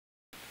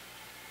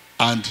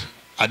And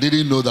I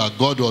didn't know that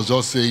God was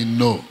just saying,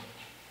 no,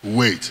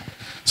 wait.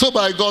 So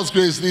by God's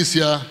grace this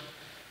year,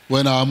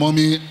 when our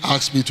mommy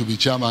asked me to be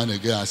chairman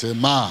again, I said,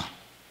 Ma,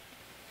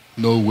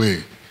 no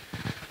way.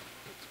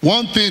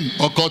 One thing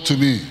occurred to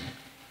me,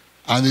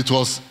 and it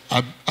was,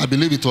 I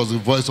believe it was the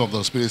voice of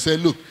the Spirit. It said,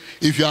 look,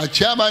 if you are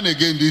chairman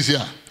again this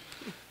year,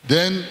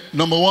 then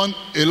number one,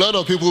 a lot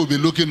of people will be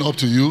looking up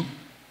to you.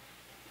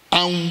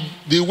 And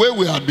the way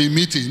we have been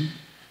meeting,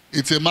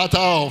 it's a matter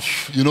of,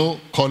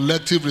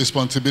 collective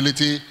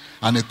responsibility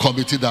and a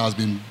committee that has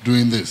been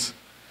doing this.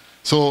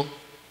 So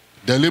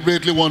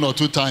deliberately 1 or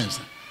 2 times,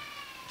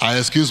 I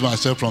excuse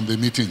myself from the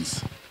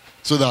meetings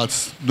so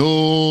that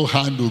no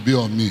hand will be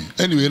on me.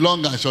 Anyway,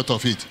 long and short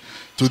of it,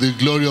 to the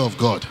glory of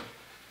God,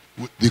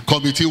 the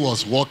committee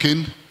was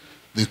working,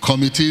 the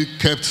committee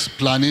kept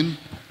planning,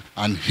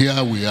 and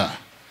here we are.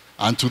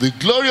 And to the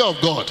glory of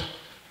God,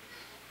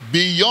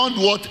 beyond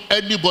what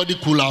anybody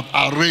could have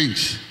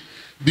arranged,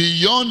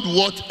 beyond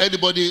what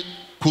anybody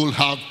could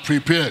have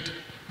prepared,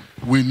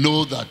 we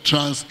know that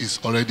trans is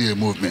already a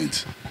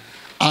movement.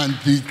 And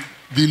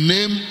the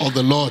name of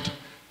the Lord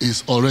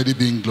is already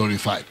being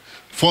glorified.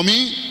 For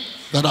me,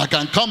 that I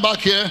can come back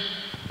here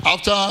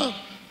after,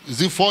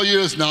 4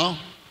 years now,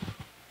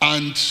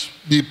 and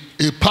be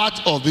a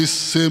part of this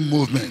same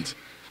movement,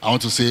 I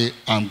want to say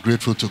I'm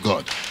grateful to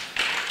God.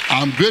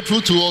 I'm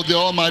grateful to the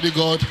Almighty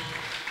God,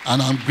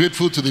 and I'm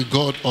grateful to the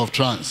God of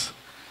trans.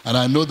 And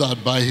I know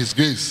that by His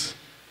grace,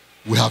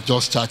 we have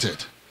just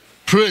started.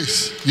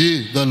 Praise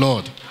ye the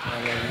Lord.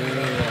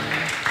 Hallelujah.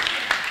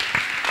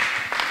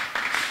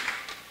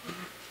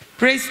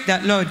 Praise the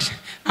Lord.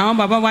 Àwọn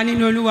bàbá wa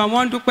nínú Olúwa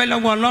wọ́n dúpẹ́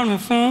lọ́wọ́ Ọlọ́run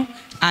fún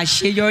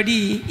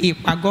àṣeyọrí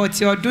ìpàgọ́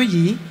ti ọdún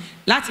yìí.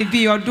 Láti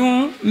bí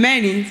ọdún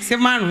 4 sí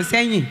 5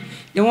 sẹ́yìn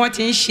ni wọ́n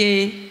ti ń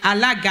ṣe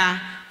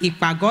alága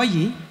ìpàgọ́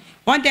yìí.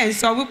 Wọ́n dẹ̀ ń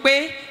sọ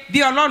wípé bí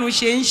Ọlọ́run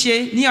ṣe ń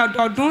ṣe ní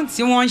ọdọọdún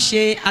tí wọ́n ń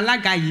ṣe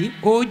alága yìí,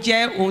 ó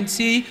jẹ́ ohun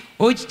tí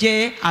ó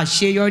jẹ́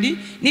àṣeyọrí.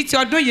 Ní ti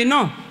ọdún yìí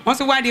náà, wọ́n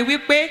tún wá rí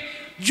wípé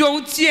ju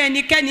ohun tí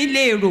ẹnikẹ́ni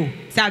lè rò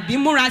tàbí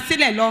múra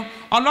sílẹ̀ lọ,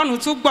 Ọlọ́run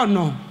tún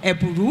gbọ̀nà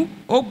ẹ̀bùrú,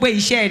 ó gbé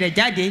iṣẹ́ rẹ̀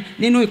jáde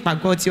nínú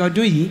ìpàgọ́ ti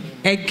ọdún yìí.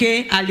 Ẹ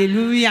ké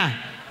hallelujah.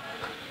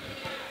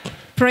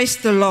 Praise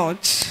the Lord.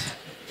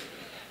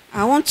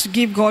 I want to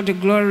give God the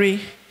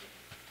glory.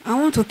 I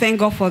want to thank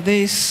God for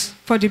this,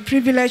 for the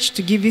privilege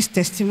to give this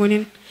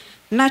testimony.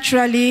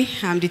 Naturally,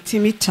 I'm the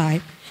timid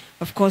type.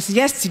 Of course,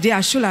 yesterday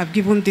I should have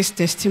given this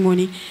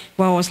testimony,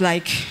 but I was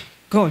like,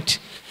 God,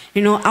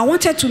 I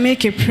wanted to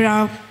make a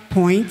prayer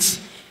point.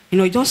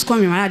 It just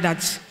come in my heart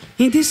that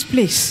in this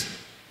place,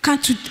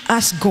 can't you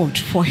ask God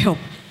for help?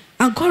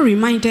 And God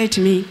reminded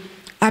me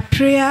a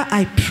prayer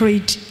I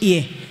prayed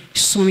here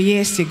some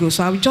years ago.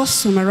 So I'll just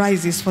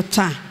summarize this for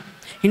time.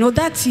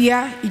 That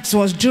year, it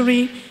was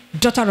during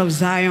Daughter of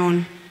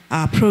Zion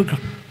program.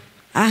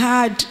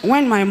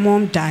 When my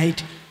mom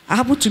died, I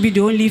happened to be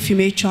the only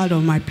female child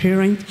of my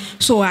parents.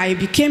 So I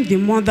became the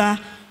mother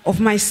of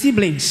my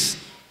siblings.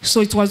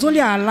 So it was only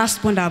our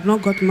last one that have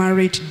not got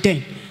married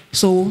then.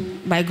 So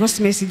by God's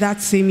mercy, that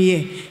same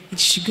year,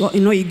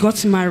 he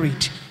got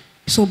married.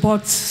 So,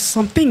 but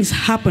some things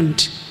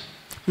happened.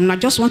 And I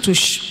just want to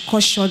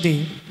cut short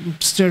the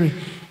story.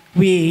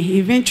 We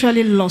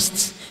eventually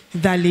lost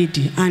that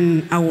lady,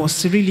 and I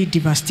was really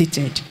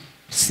devastated,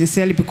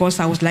 sincerely, because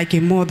I was like a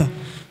mother.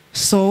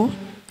 So,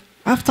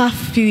 after a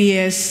few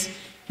years,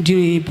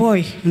 the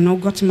boy,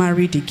 got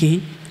married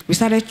again. We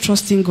started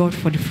trusting God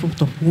for the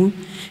fruit of womb.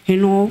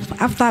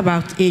 After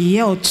about a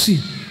year or 2,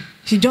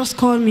 she just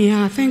called me.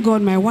 Thank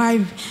God my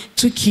wife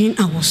took in.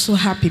 I was so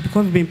happy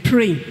because we've been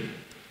praying.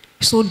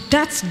 So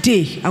that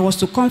day, I was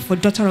to come for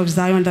Daughter of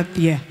Zion that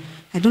year.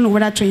 I don't know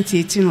whether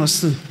 2018 or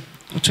so,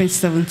 or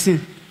 2017.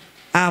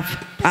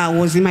 I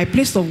was in my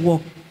place of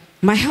work.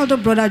 My elder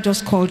brother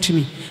just called to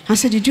me and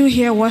said, did you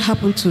hear what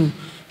happened to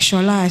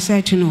Shola? I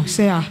said,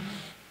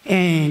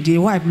 the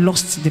wife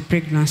lost the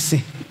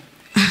pregnancy.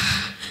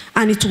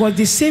 And it was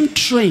the same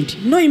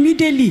trend. No,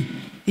 immediately,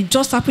 it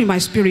just happened in my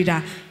spirit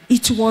that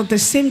it was the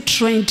same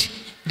trend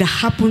that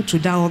happened to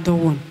that other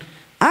one.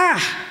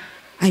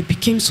 I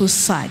became so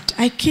sad.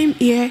 I came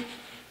here,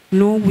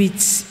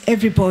 with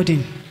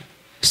everybody.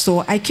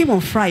 So I came on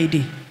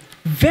Friday,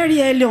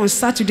 very early on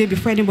Saturday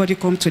before anybody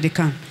come to the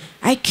camp.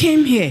 I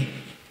came here,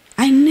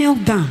 I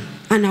knelt down,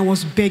 and I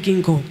was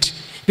begging God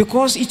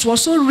because it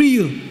was so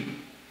real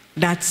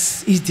that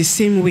it's the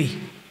same way.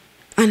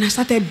 And I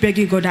started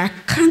begging God, I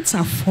can't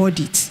afford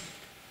it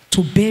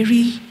to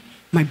bury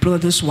my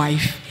brother's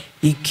wife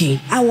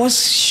again. I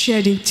was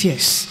shedding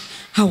tears.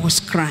 I was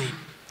crying.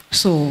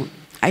 So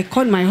I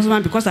called my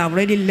husband because I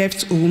already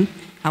left home.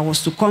 I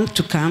was to come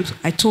to camp.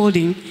 I told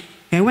him.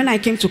 And when I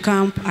came to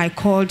camp, I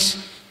called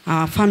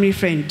our family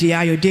friend, the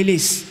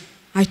Ayodeles.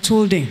 I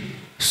told them.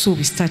 So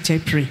we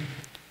started praying.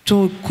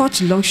 To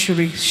cut long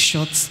story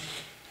short,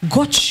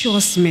 God showed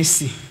us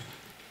mercy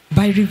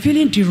by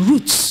revealing the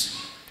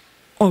roots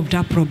of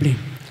that problem.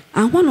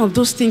 And one of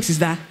those things is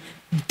that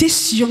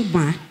this young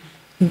man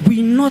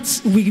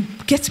will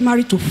get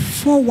married to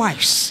 4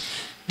 wives.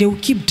 They will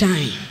keep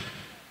dying.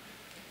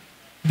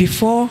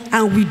 before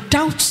and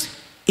without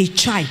a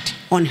child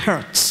on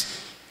earth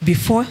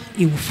before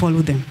he will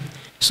follow them.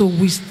 So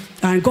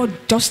and God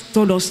just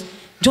told us,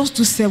 just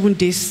do 7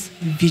 days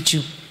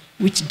vigil,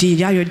 which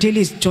your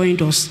daily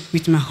joined us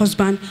with my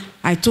husband.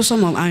 I told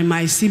some of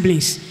my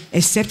siblings,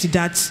 except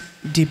that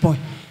the boy.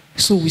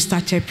 So we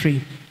started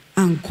praying,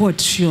 and God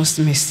showed us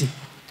mercy.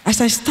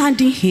 As I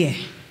standing here,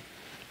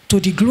 to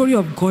the glory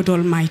of God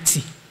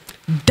Almighty,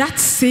 that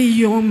same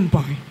young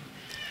boy,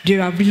 they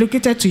have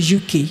relocated to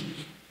UK.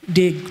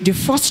 The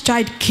first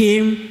child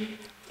came,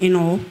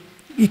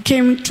 it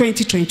came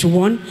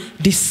 2021.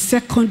 The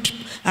second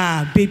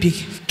baby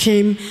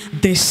came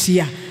this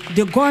year.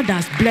 The God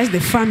has blessed the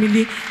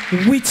family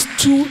with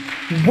 2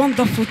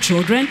 wonderful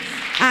children.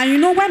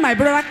 And when my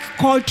brother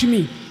called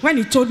me, when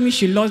he told me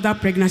she lost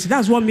that pregnancy,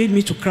 that's what made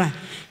me to cry.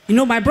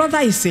 My brother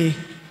is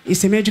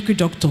a medical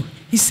doctor.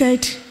 He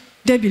said,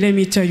 Debbie, let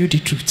me tell you the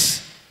truth.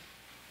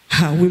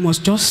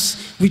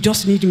 We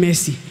just need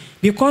mercy.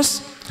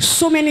 Because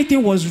so many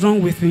things was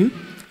wrong with him,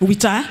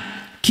 with her,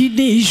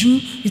 kidney issue.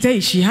 He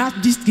said she has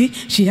this thing,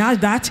 she has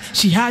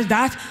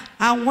that,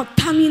 and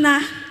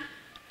terminal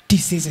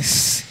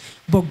diseases.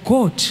 But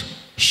God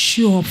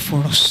showed up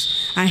for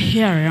us. And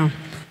here I am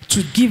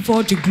to give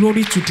all the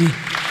glory to the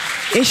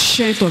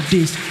Ancient of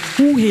Days,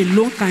 who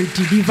alone can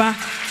deliver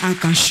and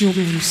can show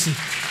mercy.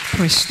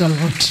 Praise the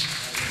Lord.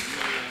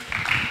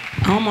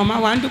 Àwọn màmá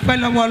wa ń dúpẹ́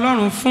lọ́wọ́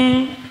Ọlọ́run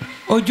fún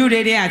ojú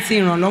rere àti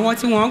ìrànlọ́wọ́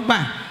tí wọ́n gbà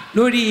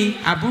lórí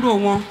àbúrò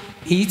wọn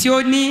èyí tí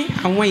ó ní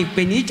àwọn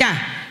ìpèníjà.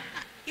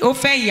 Ó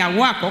fẹ́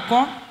ìyàwó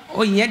àkọ́kọ́,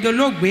 ìyẹn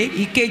dolóògbé,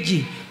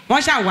 ìkejì.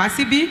 Wọ́n ṣàwá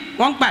síbí,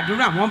 wọ́n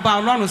gbàdúrà, wọ́n bá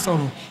Ọlọ́run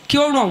sọ̀rọ̀ kí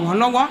ó ràn wọ́n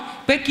lọ́wọ́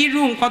pé kí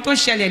irú nǹkan tó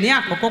ṣẹlẹ̀ ní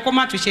àkọ́kọ́ kó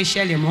má tún ṣe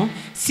ṣẹlẹ̀ mọ́.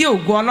 Sí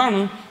ògo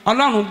Ọlọ́run,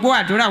 Ọlọ́run gbọ́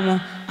àdúrà wọn.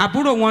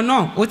 Àbúrò wọn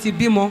náà ó ti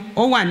bímọ,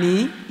 ó wà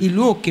ní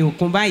ìlú òkè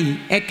òkun báyìí.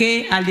 Ẹ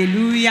ké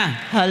hallelujah.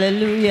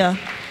 Hallelujah.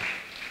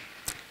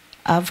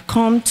 I've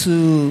come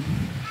to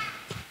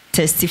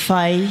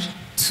testify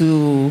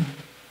to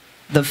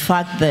the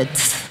fact that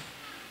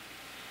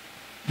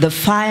the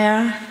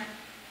fire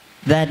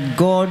that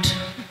God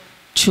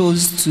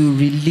chose to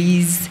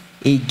release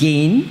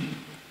again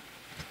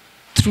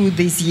through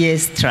this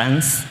year's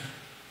trance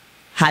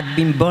had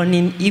been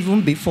burning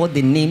even before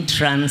the name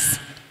trance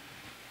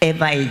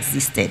ever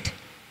existed.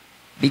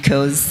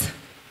 Because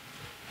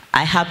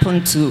I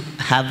happened to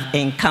have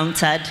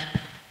encountered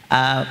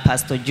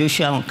Pastor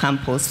Joshua on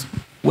campus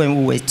when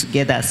we were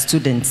together as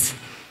students.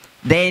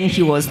 Then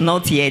he was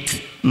not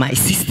yet my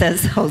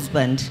sister's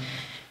husband,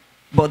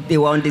 but they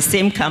were on the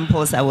same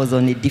campus. I was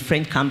on a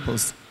different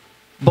campus.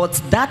 But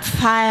that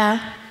fire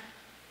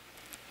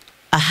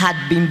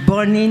had been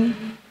burning.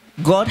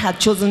 God had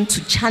chosen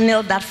to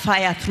channel that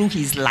fire through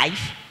his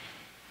life,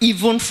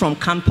 even from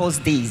campus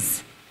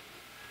days,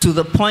 to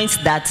the point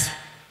that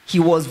he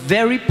was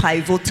very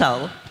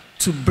pivotal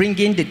to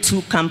bringing the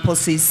 2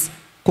 campuses,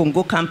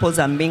 Congo campus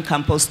and main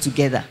campus,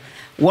 together.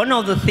 One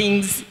of the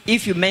things,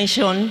 if you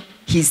mention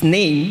his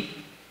name,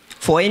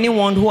 for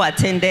anyone who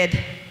attended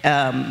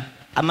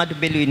Ahmadu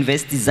Bello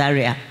University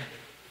Zaria,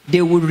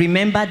 they will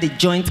remember the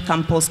Joint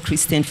Campus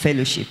Christian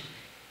Fellowship.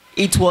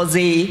 It was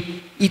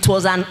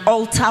an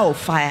altar of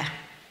fire.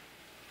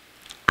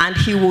 And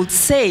he would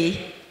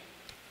say,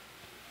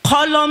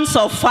 columns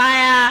of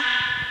fire,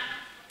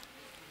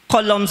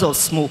 columns of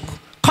smoke.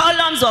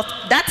 Columns of,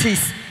 that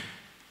is,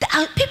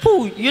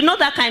 people,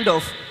 that kind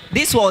of,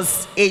 this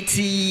was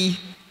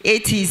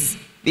 80s,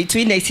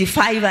 between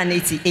 85 and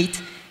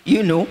 88,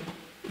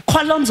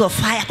 columns of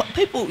fire.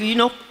 People,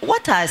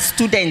 what are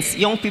students,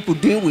 young people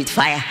doing with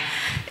fire?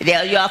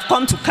 You have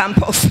come to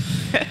campus,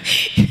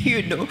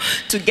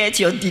 to get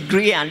your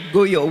degree and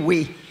go your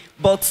way.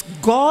 But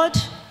God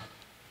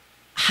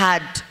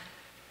had,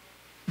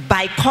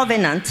 by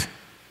covenant,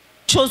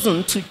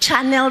 chosen to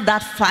channel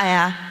that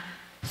fire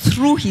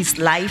through his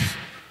life,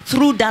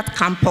 through that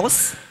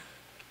campus,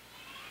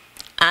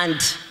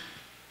 and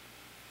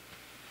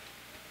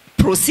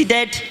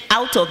proceeded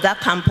out of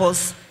that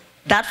campus.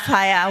 That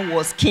fire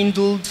was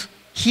kindled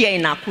here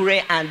in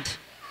Akure, and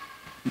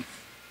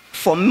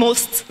for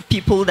most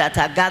people that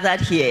are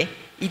gathered here,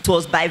 it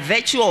was by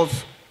virtue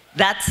of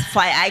that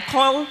fire. I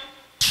call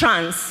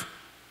trance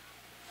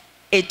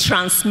a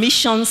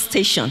transmission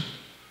station.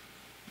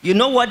 You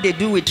know what they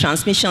do with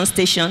transmission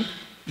station?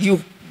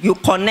 You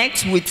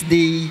connect with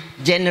the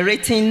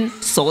generating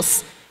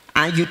source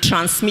and you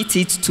transmit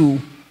it to.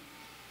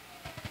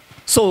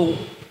 So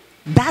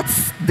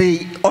that's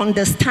the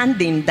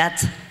understanding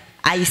that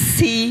I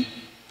see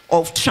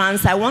of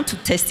trance. I want to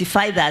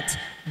testify that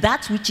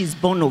that which is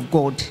born of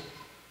God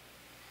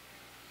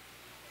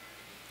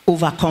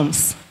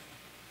overcomes.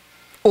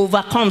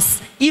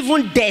 Overcomes.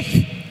 Even death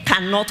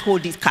cannot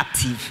hold it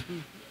captive.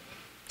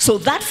 So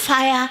that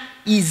fire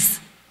is,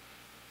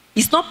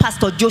 it's not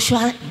Pastor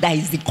Joshua that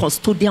is the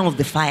custodian of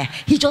the fire.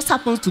 He just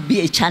happens to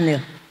be a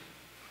channel.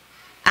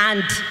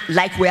 And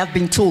like we have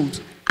been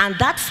told, and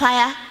that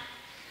fire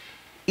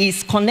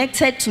is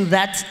connected to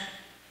that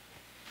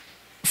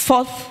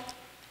 4th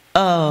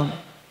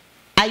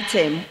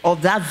item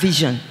of that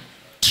vision,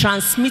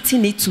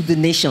 transmitting it to the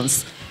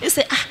nations. You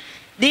say,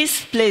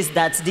 this place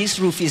that this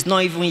roof is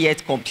not even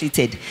yet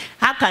completed,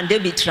 how can they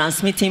be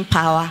transmitting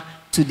power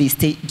to the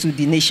state, to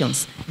the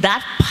nations?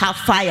 That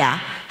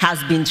fire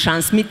has been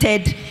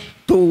transmitted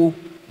to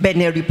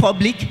Benin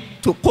Republic,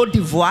 to Cote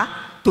d'Ivoire,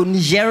 to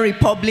Niger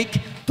Republic,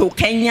 to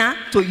Kenya,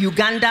 to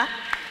Uganda.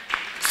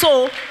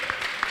 So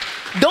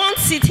don't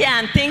sit here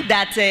and think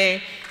that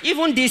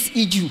even this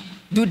Iju,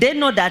 do they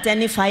know that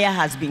any fire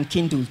has been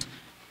kindled?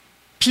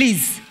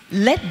 Please,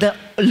 let the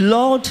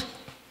Lord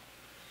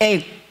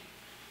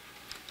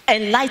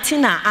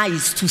enlighten our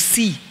eyes to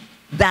see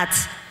that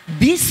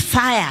this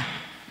fire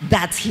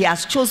that he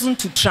has chosen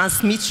to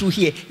transmit through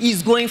here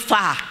is going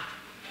far.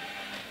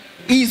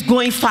 Is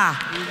going far.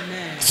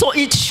 Amen. So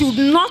it should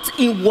not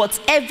in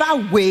whatever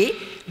way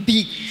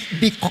be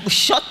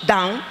shut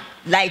down,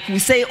 like we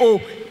say,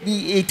 oh,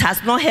 it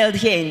has not held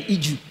here in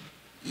Iju.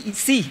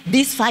 See,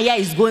 this fire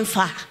is going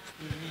far.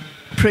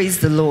 Praise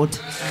the Lord.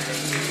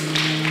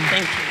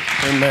 Thank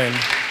you. Amen.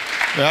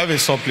 We have a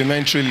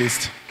supplementary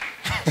list.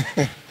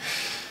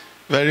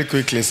 Very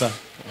quickly, sir.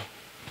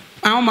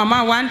 Àwọn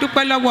màmá wa ń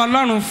dúpẹ́ lọ́wọ́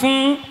Ọlọ́run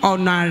fún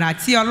ọ̀nà àrà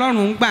tí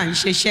Ọlọ́run gbà ń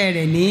ṣiṣẹ́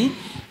rẹ̀ ní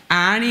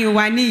àárín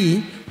wa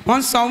níyì.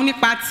 Wọ́n sọ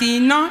nípa ti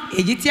iná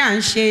èyí tí à ń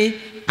ṣe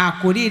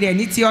àkórí rẹ̀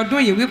ní ti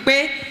ọdún yìí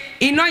wípé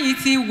iná yìí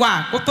ti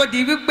wà kó tó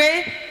di wípé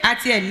a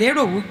ti ẹ̀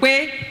lérò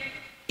wípé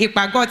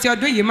ìpàgọ́ ti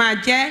ọdún yìí máa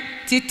jẹ́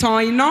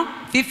títan iná,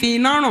 fífi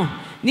iná ràn.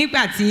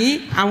 Nígbà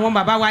tí àwọn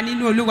bàbá wa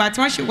nínú Olúwa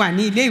tí wọ́n ṣì wà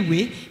ní ilé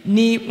ìwé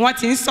ni wọ́n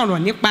ti ń sọ̀rọ̀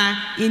nípa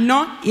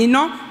iná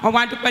wọ́n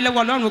wá dúpẹ́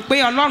lọ́wọ́ Ọlọ́run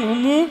pé Ọlọ́run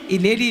mú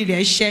ìlérí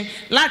rẹ̀ ṣẹ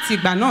láti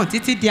ìgbà náà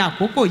títí di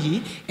àkókò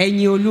yìí.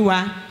 Ẹ̀yin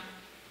Olúwa.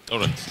 All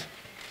right.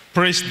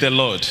 Praise the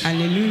Lord.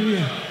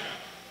 Hallelujah.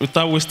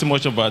 Without wasting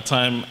much of our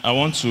time, I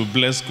want to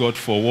bless God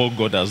for what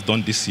God has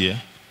done this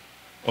year.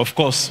 Of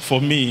course,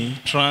 for me,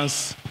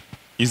 trance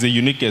is a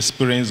unique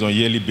experience on a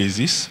yearly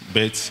basis,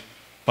 but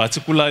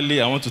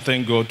particularly, I want to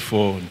thank God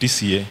for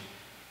this year.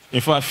 In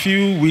fact, a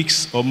few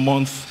weeks or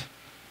months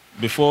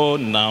before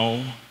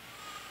now,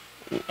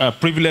 I'm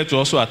privileged to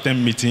also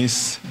attend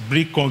meetings,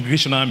 big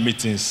congregational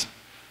meetings.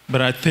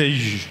 But I tell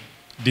you,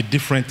 the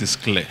difference is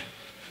clear.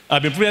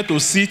 I've been privileged to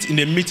sit in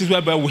a meeting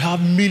whereby we have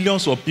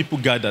millions of people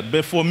gathered.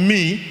 But for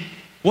me,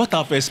 what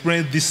I've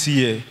experienced this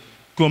year,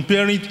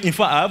 comparing, in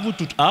fact,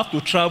 I have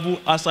to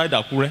travel outside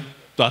Akure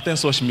to attend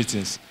such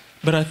meetings.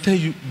 But I tell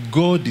you,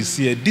 God is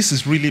here. This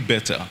is really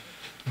better.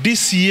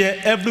 This year,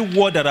 every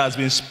word that has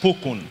been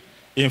spoken,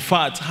 in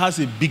fact, has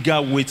a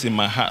bigger weight in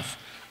my heart.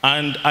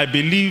 And I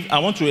believe, I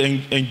want to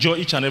enjoy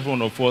each and every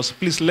one of us.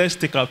 Please, let's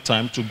take our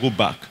time to go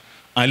back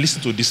and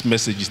listen to these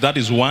messages. That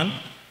is one.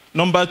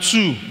 Number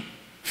two,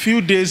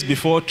 few days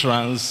before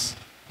trance,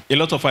 a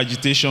lot of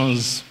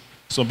agitations.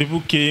 Some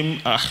people came,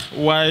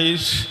 why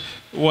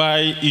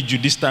Iju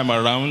this time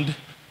around?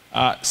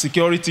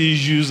 Security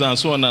issues and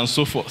so on and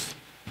so forth.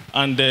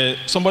 And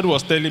somebody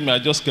was telling me, I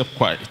just kept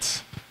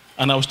quiet.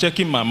 And I was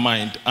checking my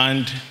mind,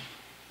 and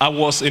I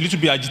was a little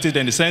bit agitated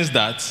in the sense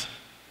that,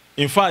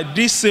 in fact,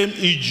 this same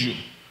Iju,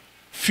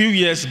 few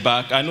years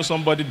back, I know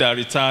somebody that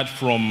retired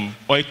from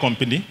oil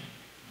company,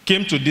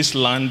 came to this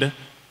land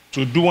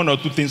to do one or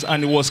two things,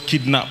 and he was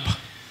kidnapped.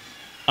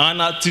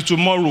 And until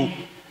tomorrow,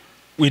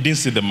 we didn't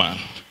see the man.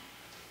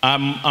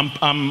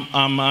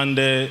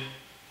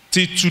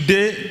 Till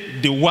today,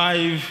 the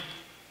wife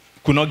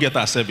could not get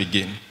herself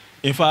again.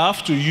 In fact, I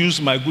have to use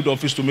my good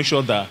office to make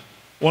sure that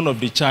one of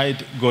the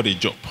child got a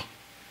job.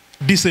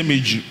 This same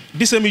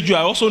age,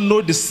 I also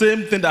know the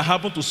same thing that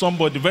happened to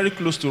somebody very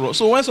close to us.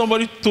 So when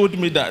somebody told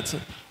me that,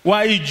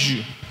 why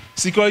issue?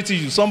 Security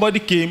issue. Somebody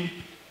came,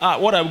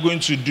 what are we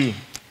going to do?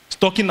 It's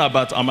talking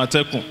about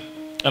Amatekun.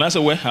 And I said,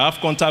 well, I have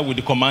contact with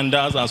the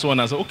commanders and so on.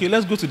 I said, okay,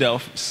 let's go to their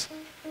office.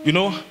 You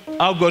know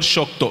how God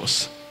shocked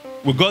us.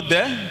 We got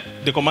there,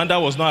 the commander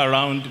was not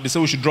around. They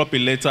said we should drop a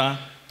letter.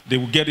 They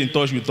would get in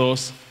touch with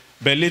us.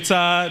 But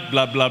later,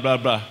 blah, blah, blah,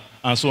 blah,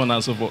 and so on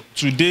and so forth.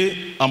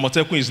 Today,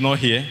 Amatekun is not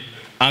here,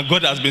 and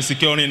God has been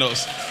securing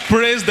us.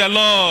 Praise the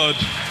Lord.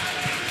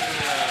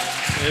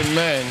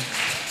 Amen.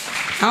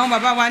 Àwọn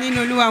bàbá wa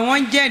nínú Olúwa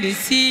wọ́n jẹ́rìí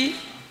sí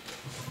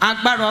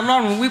agbára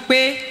Ọlọ́run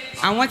wípé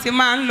àwọn ti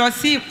máa ń lọ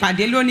sí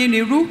ìpàdé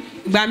lónírúurú.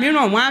 Ìgbà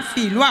mìíràn wọ́n á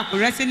fi ìlú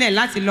Àkúrẹ́ sílẹ̀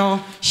láti lọ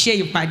ṣe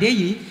ìpàdé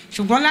yìí.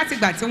 Ṣùgbọ́n láti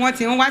ìgbà tí wọ́n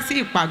ti ń wá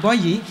sí ìpàgọ́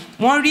yìí,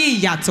 wọ́n rí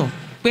ìyàtọ̀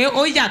pé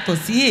ó yàtọ̀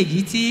sí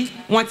èyí tí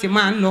wọ́n ti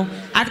máa ń lọ.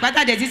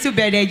 Àtìpátàdé títí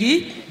bẹ̀rẹ̀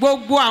yìí,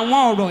 gbogbo àwọn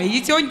ọ̀rọ̀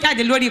èyí tí ó ń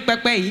jáde lórí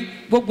pẹpẹ yìí,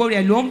 gbogbo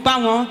rẹ̀ ló ń bá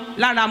wọn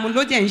lára mu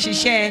ló dẹ̀ ń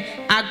ṣiṣẹ́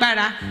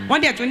agbára.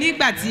 Wọ́n dẹ̀ tún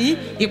nígbà tí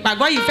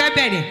ìpàgọ́ yìí fẹ́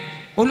bẹ̀rẹ̀,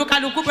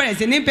 olúkálukú bẹ̀rẹ̀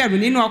sí ní bẹ̀rù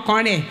nínú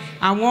ọkàn rẹ̀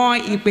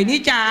àwọn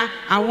ìpèníjà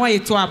àwọn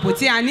ètò ààbò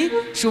tí a ní.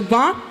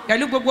 Ṣùgbọ́n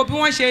pẹ̀lú gbogbo bí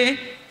wọ́n ṣe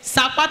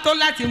sapá tó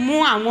láti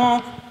mú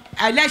àwọn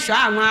ẹlẹ́ṣọ́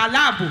àwọn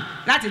aláàbò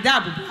láti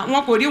dáàbò bò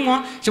àwọn kò rí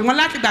wọn, ṣùgbọ́n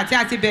láti ìgbà tí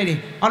a ti bẹ̀rẹ̀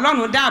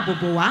Ọlọ́run dáàbò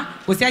bò wá,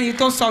 kò sẹ́ni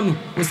tó sọnù,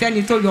 kò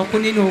sẹ́ni tó yọkú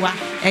nínú wa.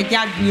 Ẹ jẹ́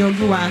á gbin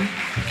Olúwa.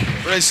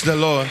 Praise the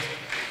Lord.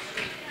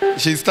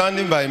 She's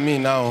standing by me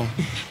now.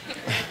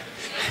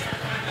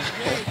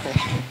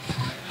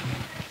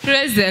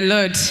 Praise the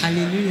Lord.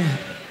 Hallelujah.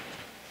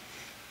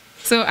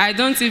 So I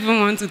don't even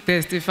want to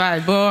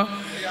testify. But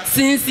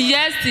since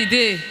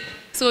yesterday,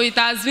 so it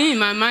has been in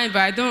my mind,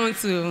 but I don't want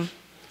to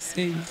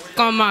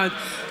come out.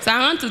 So I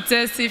want to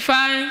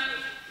testify,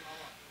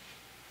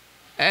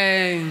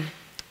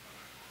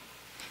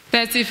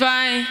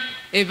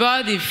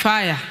 about the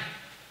fire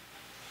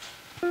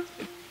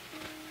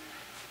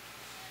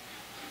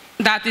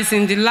that is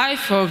in the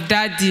life of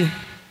Daddy.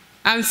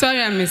 I'm sorry,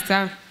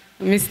 Mr.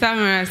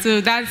 Mara.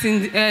 So that's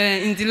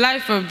in the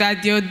life of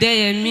Daddy,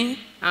 Odeyemi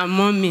and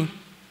Mommy.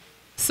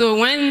 So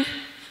when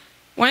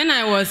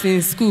I was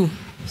in school,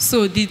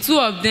 so the two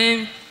of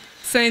them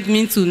sent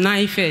me to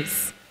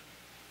NIFES.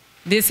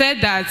 They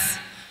said that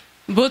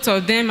both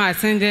of them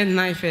attended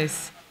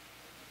NIFES.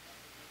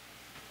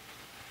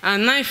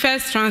 And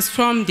NIFES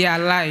transformed their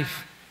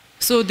life.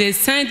 So they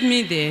sent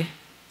me there.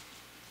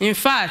 In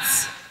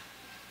fact,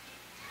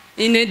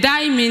 in a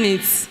 9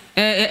 minutes,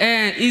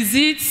 is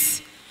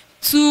it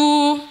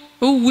 2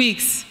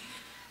 weeks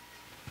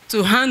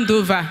to hand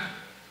over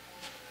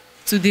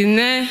to the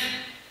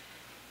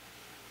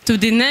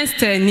next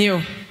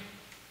tenure?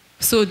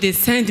 So they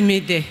sent me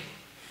there.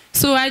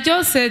 So I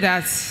just said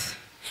that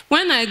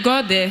when I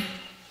got there,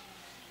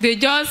 they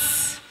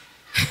just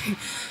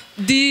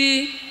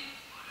the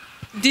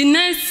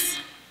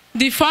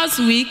first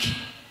week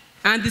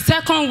and the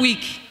second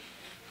week,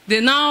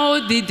 they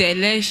now did the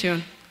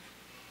election.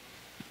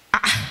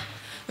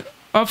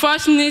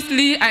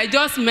 Unfortunately, I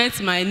just met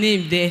my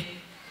name there.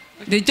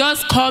 They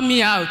just called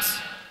me out,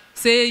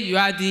 say you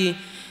are the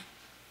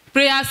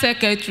prayer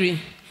secretary.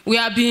 We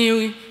have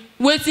been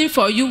waiting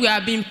for you. We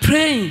have been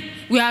praying.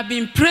 We have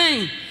been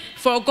praying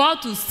for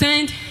God to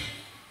send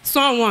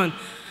someone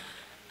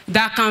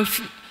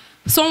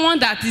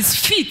that is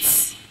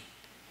fit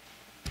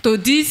to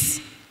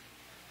this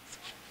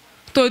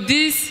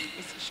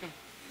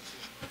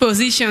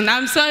position.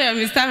 I'm sorry,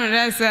 Mr.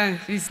 Marasa,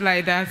 it's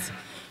like that.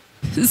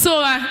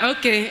 So,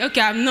 okay,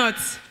 I'm not.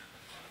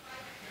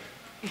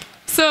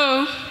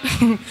 So,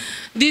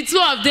 the two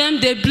of them,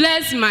 they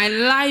blessed my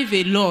life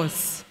a lot.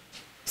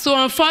 So,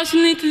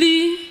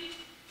 unfortunately,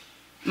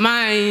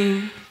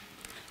 I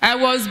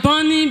was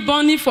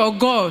burning for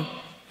God.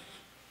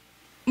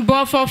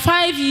 But for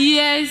 5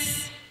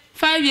 years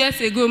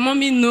ago,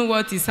 Mommy knew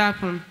what is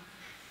happened.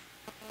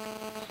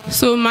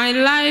 So, my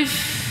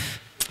life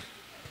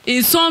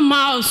is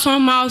somehow.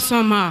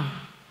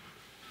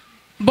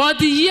 But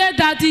the year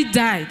Daddy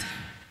died,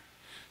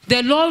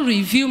 the Lord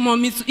revealed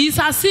Mommy. It's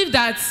as if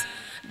that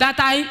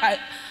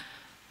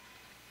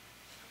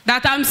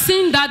I'm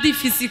seeing Daddy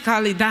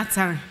physically that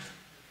time.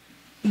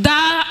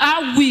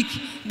 That week,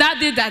 that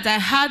day that I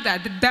heard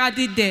that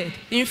Daddy dead.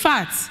 In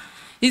fact,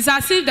 it's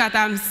as if that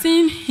I'm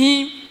seeing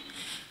him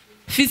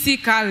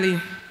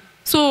physically.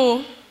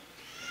 So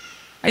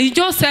he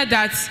just said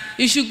that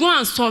you should go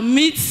and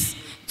submit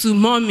to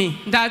Mommy.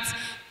 That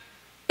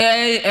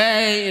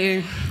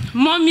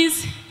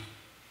Mommy's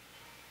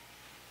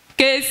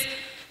case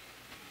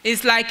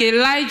is like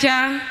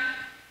Elijah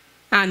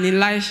and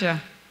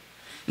Elisha.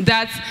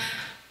 That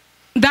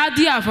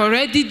Daddy have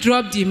already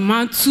dropped the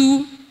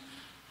mantle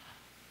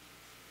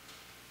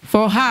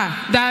for her,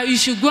 that you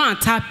should go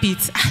and tap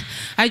it.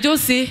 I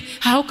just say,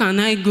 how can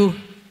I go?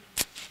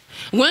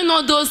 When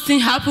all those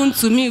things happen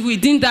to me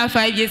within that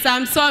 5 years,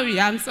 I'm sorry,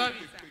 I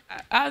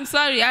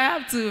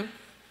have to.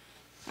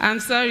 I'm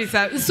sorry,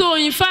 sir. So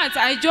in fact,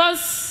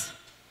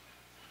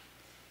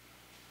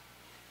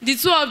 the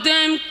two of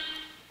them,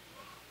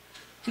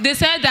 they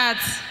said that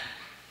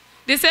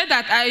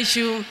I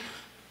should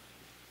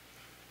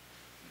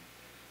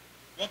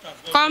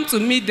come to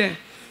meet them.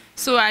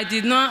 So I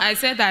did not, I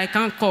said I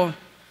can't come.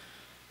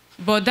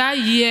 But that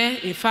year,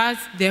 in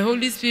fact, the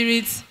Holy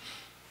Spirit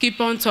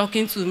keep on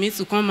talking to me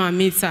to come and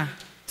meet her.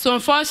 So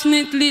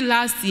unfortunately,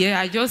 last year,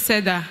 I just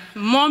said that,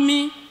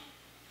 Mommy,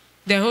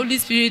 the Holy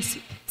Spirit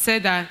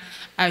said that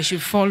I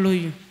should follow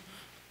you.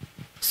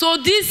 So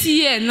this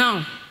year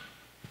now,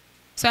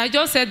 so I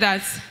just said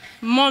that,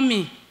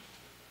 Mommy,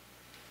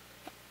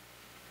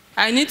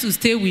 I need to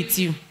stay with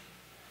you.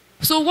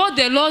 So what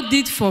the Lord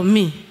did for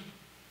me,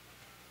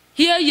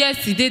 here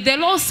yesterday, the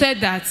Lord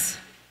said that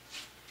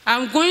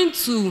I'm going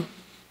to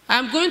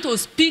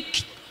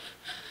speak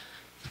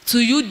to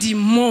you the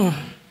more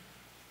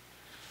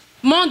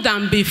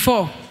than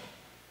before.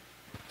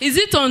 Is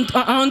it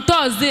on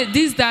Thursday,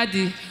 this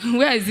daddy?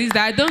 Where is this?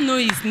 I don't know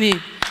his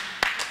name.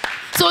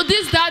 So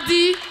this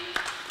daddy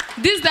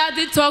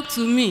talked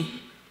to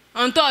me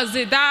on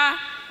Thursday, that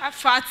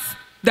fat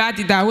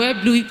daddy that wear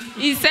blue.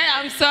 He said,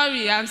 I'm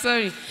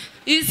sorry.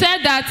 He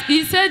said that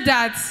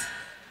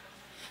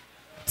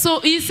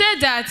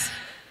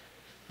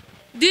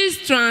this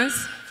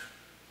trans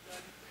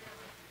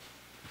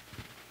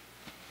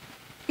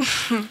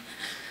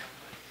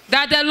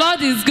that the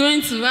Lord is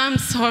going to, I'm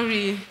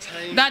sorry.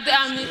 I'm not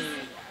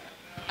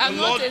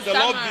a stammerer. The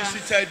Lord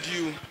visited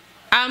you.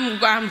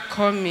 I'm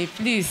coming,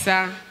 please,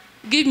 sir.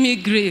 Give me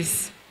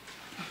grace.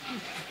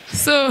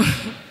 So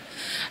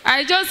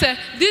I just said,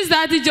 this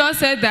daddy just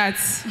said that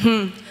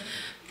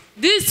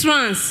this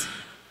trans,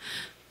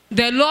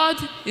 the Lord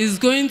is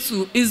going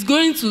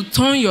to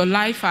turn your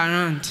life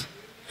around.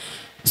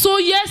 So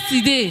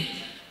yesterday,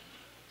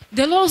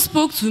 the Lord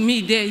spoke to me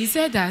there. He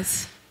said that,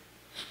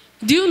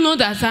 do you know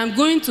that I'm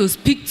going to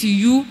speak to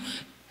you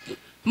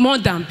more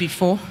than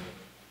before?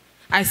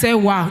 I said,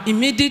 wow.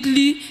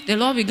 Immediately, the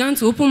Lord began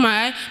to open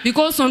my eye,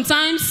 because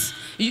sometimes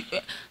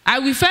I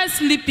will first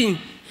sleeping,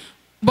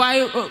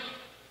 but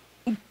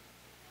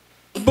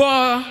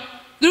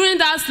during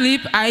that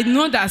sleep, I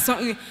know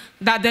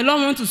that the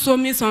Lord wants to show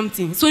me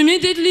something. So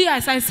immediately,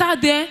 as I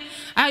sat there,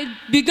 I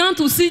began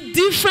to see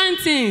different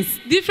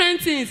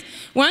things.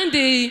 When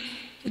the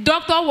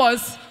doctor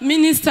was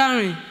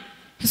ministering,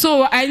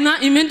 so I now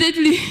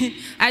immediately,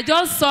 I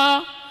just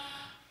saw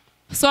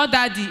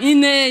Daddy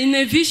in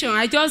a vision.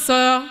 I just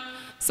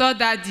saw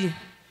Daddy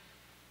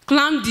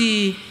climb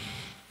the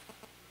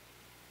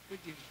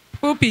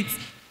pulpit.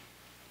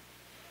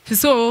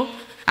 So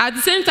at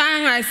the same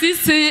time, I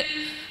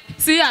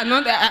see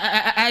another.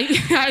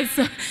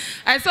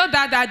 I saw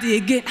that Daddy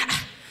again.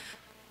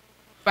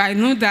 I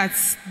know that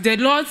the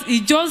Lord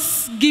is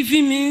just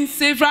giving me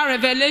several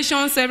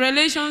revelations,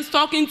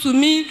 talking to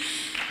me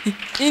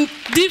in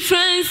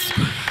different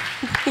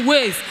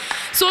ways.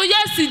 So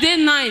yesterday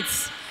night,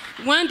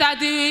 when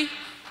Daddy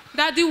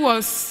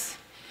was,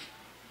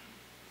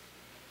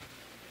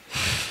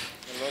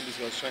 the Lord is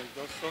your strength.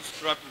 Just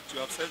strap it. You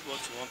have said what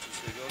you want to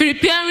say.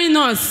 preparing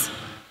us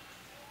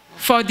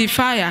for the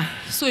fire.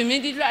 So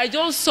immediately I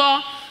just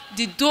saw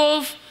the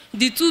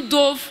two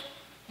dove,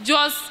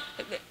 just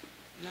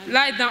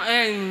lie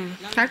down.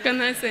 How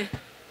can I say?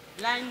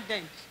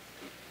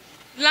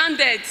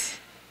 Landed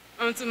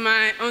onto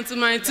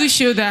my two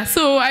shoulders.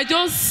 So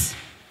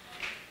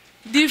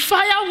the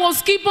fire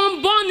was keep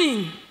on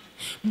burning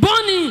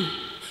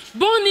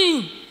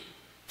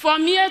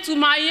from here to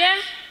my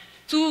ear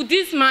to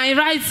this my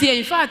right ear.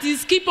 In fact,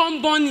 it's keep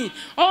on burning.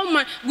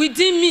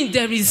 Within me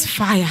there is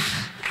fire.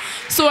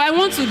 So I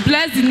want to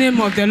bless the name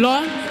of the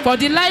Lord for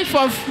the life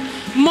of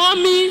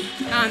Mommy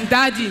and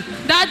Daddy.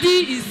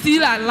 Daddy is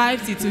still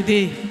alive till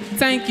today.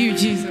 Thank you,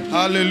 Jesus.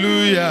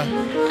 Hallelujah.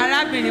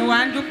 Arábìnrin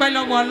wa ń dúpẹ́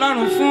lọ́wọ́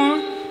Ọlọ́run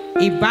fún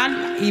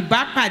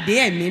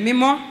ìbápàdé ẹ̀mí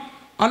mímọ́.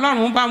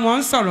 Ọlọ́run bá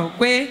wọn sọ̀rọ̀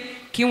pé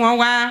kí wọ́n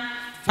wá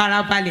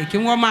farabalẹ̀ kí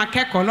wọ́n máa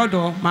kẹ́kọ̀ọ́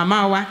lọ́dọ̀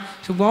màmá wa.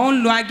 Ṣùgbọ́n ó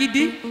ń lo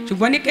agídí.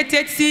 Ṣùgbọ́n ní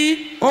kété tí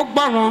ó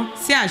gbọ́ràn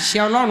sí àṣẹ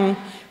Ọlọ́run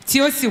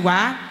tí ó sì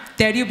wá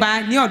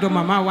tẹríba ní ọ̀dọ̀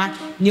màmá wa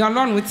ni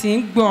Ọlọ́run ti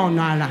ń gbọ́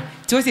ọ̀nà àrà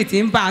tí ó sì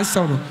ti ń bá a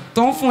sọ̀rọ̀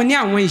tó ń fún un ní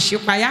àwọn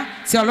ìṣípayá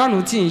tí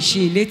Ọlọ́run ti ń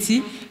ṣe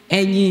létí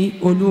ẹ̀yin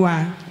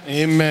Olúwa.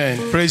 Amen.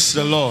 Praise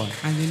the Lord.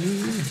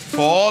 Hallelujah.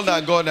 For all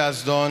that God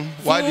has done,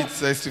 why did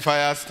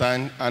testifiers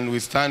stand and we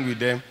stand with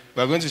them?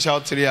 We are going to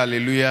shout 3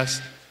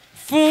 hallelujahs.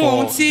 Fún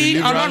ohun tí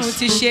Ọlọ́run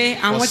ti ṣe,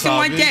 àwọn tí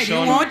wọ́n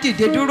jẹ́rìí wọ́n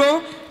dìde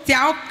dúró tí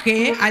a ó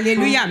ké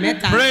hallelujah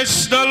mẹ́ta.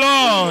 Praise the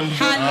Lord.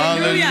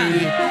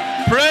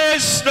 Hallelujah.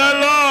 Praise the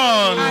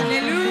Lord.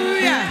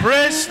 Hallelujah.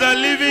 Praise the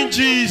living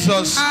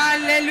Jesus.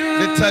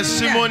 Hallelujah. The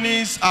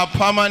testimonies are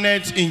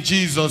permanent in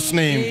Jesus'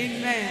 name.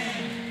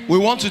 Amen. We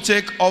want to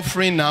take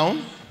offering now.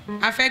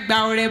 A fẹ́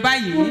gba ọrẹ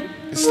báyìí.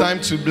 It's time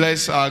to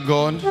bless our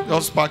God.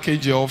 Just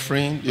package your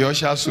offering. The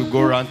ushers will go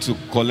around to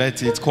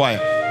collect it.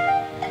 Quiet.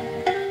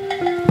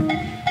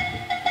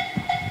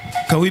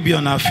 Can we be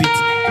on our feet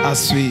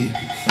as we...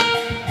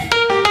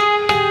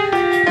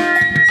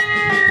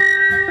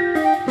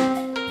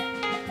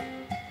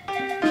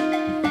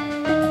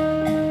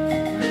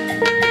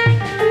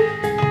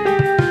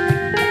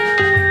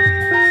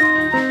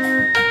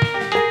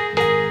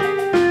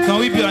 Can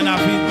we be on our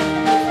feet?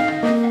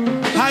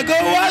 I go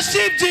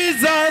worship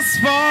Jesus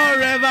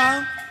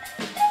forever.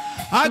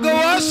 I go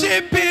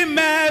worship him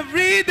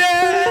every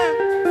day.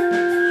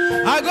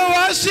 I go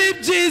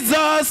worship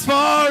Jesus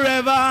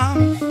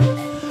forever.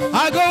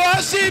 I go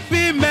worship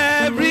him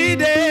every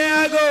day.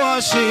 I go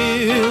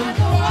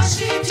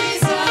worship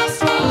Jesus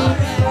forever.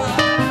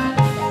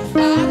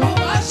 I go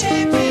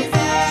worship him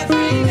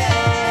every day.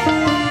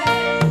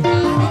 I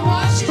go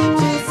worship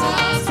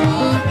Jesus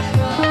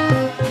forever.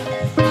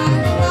 I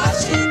go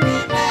worship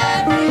him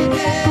every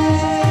day.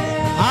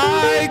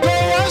 I go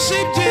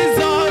worship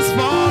Jesus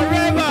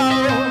forever.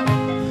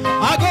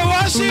 I go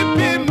worship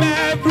him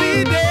every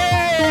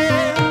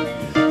day.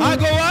 I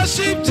go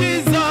worship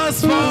Jesus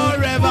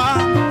forever.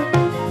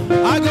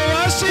 I go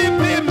worship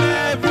him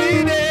every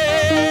day.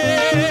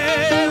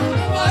 I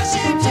go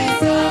worship Jesus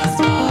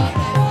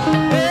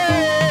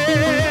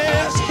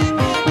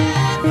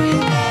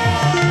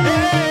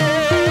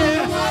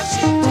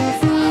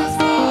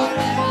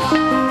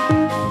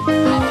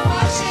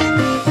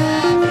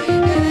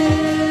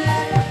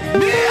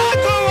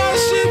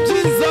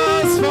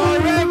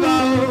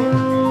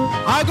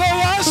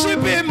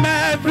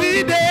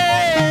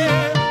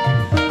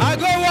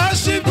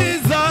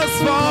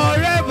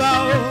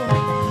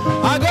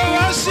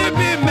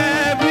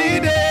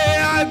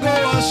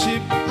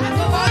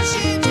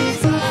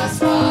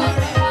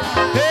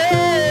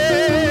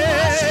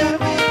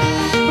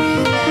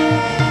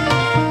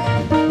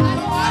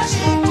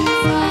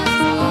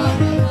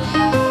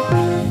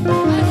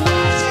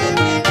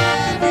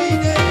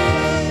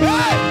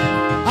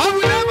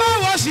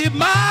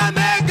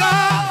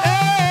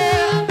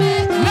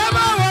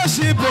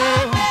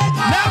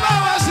Never